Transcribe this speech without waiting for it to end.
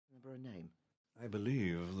her name? I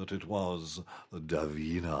believe that it was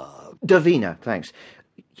Davina. Davina, thanks.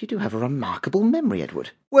 You do have a remarkable memory,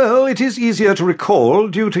 Edward. Well, it is easier to recall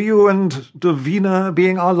due to you and Davina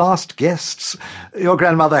being our last guests. Your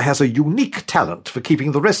grandmother has a unique talent for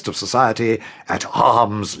keeping the rest of society at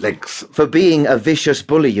arm's length. For being a vicious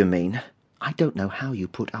bully, you mean? I don't know how you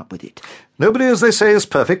put up with it. Nobody, as they say, is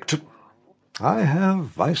perfect. I have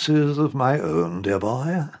vices of my own, dear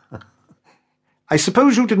boy. I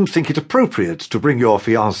suppose you didn't think it appropriate to bring your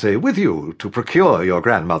fiancé with you to procure your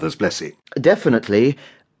grandmother's blessing? Definitely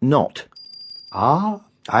not. Ah,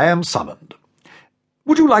 I am summoned.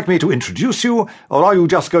 Would you like me to introduce you, or are you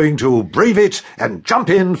just going to brave it and jump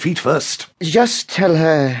in feet first? Just tell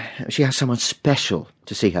her she has someone special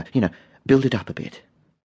to see her. Build it up a bit.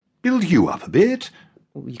 Build you up a bit?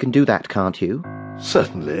 You can do that, can't you?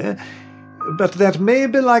 Certainly. But that may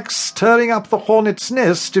be like stirring up the hornet's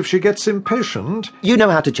nest if she gets impatient. You know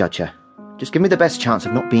how to judge her. Just give me the best chance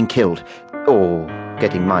of not being killed, or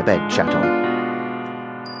getting my bed shat on.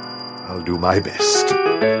 I'll do my best.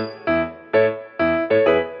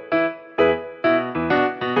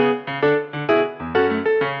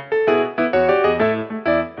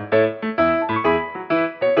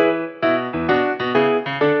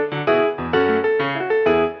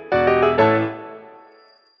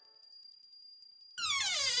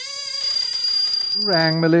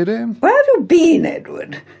 Rang, my lady? Where have you been,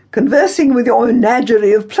 Edward? Conversing with your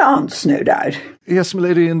menagerie of plants, no doubt. Yes, my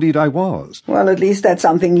lady, indeed I was. Well, at least that's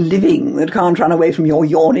something living that can't run away from your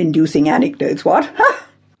yawn-inducing anecdotes, what? Ha!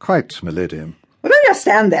 Quite, my lady. Well, don't just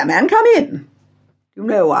stand there, man. Come in. You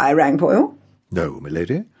know why I rang for you? No, my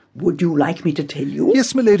lady. Would you like me to tell you?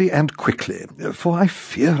 Yes, my lady, and quickly, for I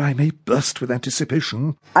fear I may burst with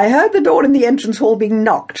anticipation. I heard the door in the entrance hall being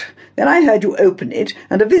knocked. Then I heard you open it,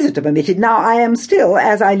 and a visitor permitted. Now I am still,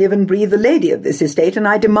 as I live and breathe, the lady of this estate, and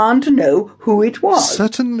I demand to know who it was.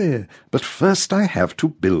 Certainly, but first I have to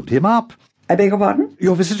build him up. I beg your pardon?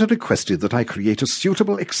 Your visitor requested that I create a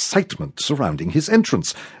suitable excitement surrounding his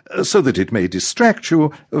entrance, so that it may distract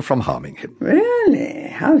you from harming him. Really?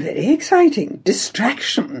 How very exciting.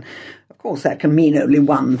 Distraction. Of course, that can mean only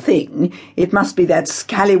one thing. It must be that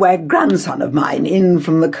scallywag grandson of mine in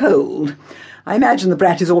from the cold. I imagine the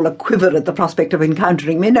brat is all a quiver at the prospect of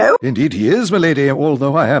encountering me, no? Indeed he is, my lady,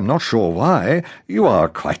 although I am not sure why. You are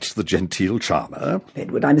quite the genteel charmer.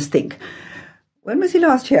 Edward, I must think. When was he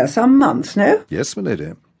last here? Some months, no? Yes, my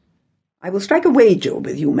lady. I will strike a wager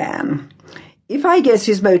with you, man. If I guess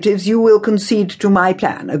his motives, you will concede to my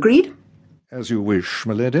plan. Agreed? As you wish,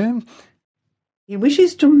 my lady. He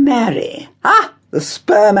wishes to marry. Ah! The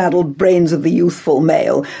sperm-addled brains of the youthful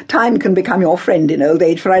male. Time can become your friend in old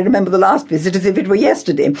age, for I remember the last visit as if it were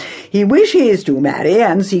yesterday. He wishes to marry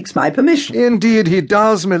and seeks my permission. Indeed he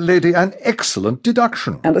does, my lady. An excellent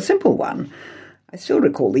deduction. And a simple one. I still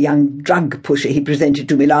recall the young drug pusher he presented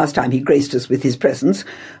to me last time he graced us with his presence.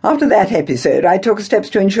 After that episode, I took steps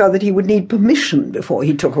to ensure that he would need permission before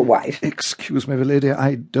he took a wife. Excuse me, my lady,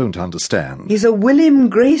 I don't understand. He's a William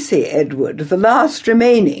Gracie, Edward, the last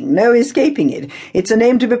remaining, no escaping it. It's a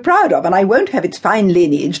name to be proud of, and I won't have its fine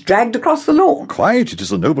lineage dragged across the lawn. Quite, it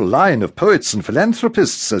is a noble line of poets and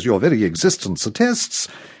philanthropists, as your very existence attests.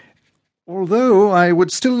 Although I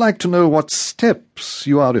would still like to know what steps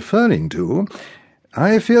you are referring to.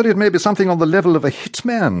 I fear it may be something on the level of a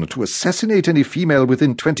hitman to assassinate any female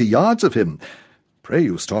within 20 yards of him. Pray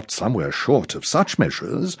you stopped somewhere short of such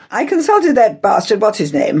measures. I consulted that bastard, what's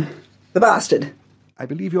his name? The bastard. I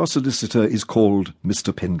believe your solicitor is called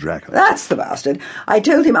Mr. Pendragon. That's the bastard. I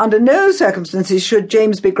told him under no circumstances should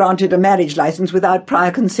James be granted a marriage licence without prior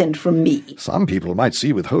consent from me. Some people might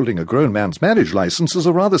see withholding a grown man's marriage licence as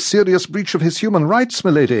a rather serious breach of his human rights, my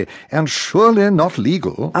lady, and surely not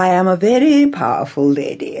legal. I am a very powerful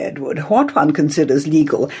lady, Edward. What one considers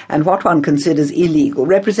legal and what one considers illegal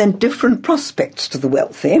represent different prospects to the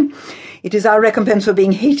wealthy. It is our recompense for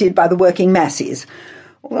being hated by the working masses.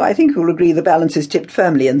 Although I think you'll agree the balance is tipped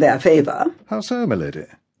firmly in their favour. How so, my lady?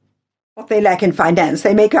 What they lack in finance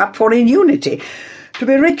they make up for in unity. To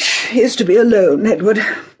be rich is to be alone, Edward.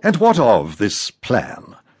 And what of this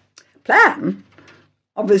plan? Plan?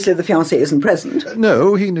 Obviously the fiancé isn't present.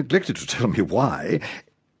 No, he neglected to tell me why.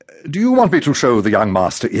 Do you want me to show the young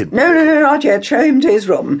master in? No, not yet. Show him to his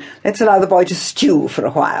room. Let's allow the boy to stew for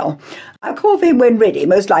a while. I'll call for him when ready,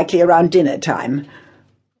 most likely around dinner time.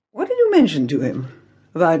 What did you mention to him?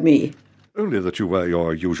 About me? Only that you were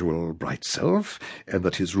your usual bright self, and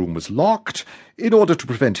that his room was locked, in order to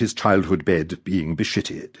prevent his childhood bed being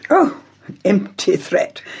beshitted. Oh, an empty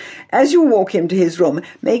threat. As you walk him to his room,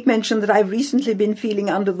 make mention that I've recently been feeling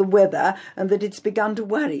under the weather, and that it's begun to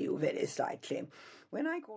worry you very slightly. When I call